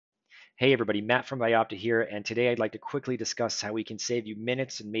Hey everybody, Matt from Vyopta here, and today I'd like to quickly discuss how we can save you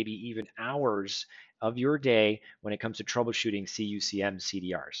minutes and maybe even hours of your day when it comes to troubleshooting CUCM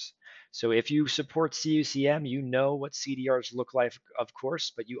CDRs. So if you support CUCM, you know what CDRs look like, of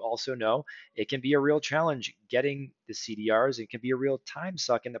course, but you also know it can be a real challenge getting the CDRs. It can be a real time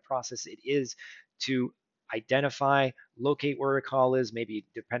suck in the process it is to identify, locate where a call is, maybe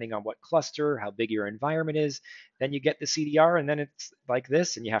depending on what cluster, how big your environment is. Then you get the CDR, and then it's like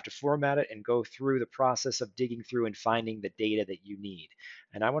this, and you have to format it and go through the process of digging through and finding the data that you need.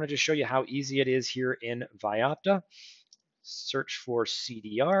 And I want to just show you how easy it is here in Vyopta. Search for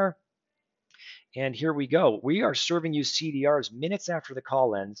CDR. And here we go. We are serving you CDRs minutes after the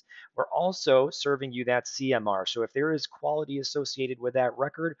call ends. We're also serving you that CMR. So if there is quality associated with that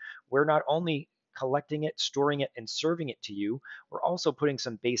record, we're not only collecting it, storing it, and serving it to you, we're also putting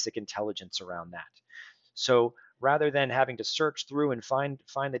some basic intelligence around that. So rather than having to search through and find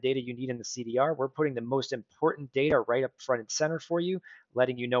the data you need in the CDR, we're putting the most important data right up front and center for you,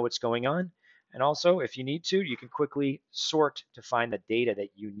 letting you know what's going on. And also, if you need to, you can quickly sort to find the data that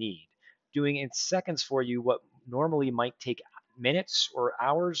you need, doing in seconds for you what normally might take minutes or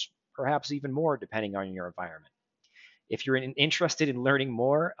hours, perhaps even more, depending on your environment. If you're interested in learning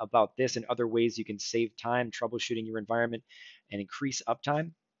more about this and other ways you can save time troubleshooting your environment and increase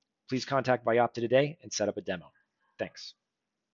uptime, please contact Vyopta today and set up a demo. Thanks.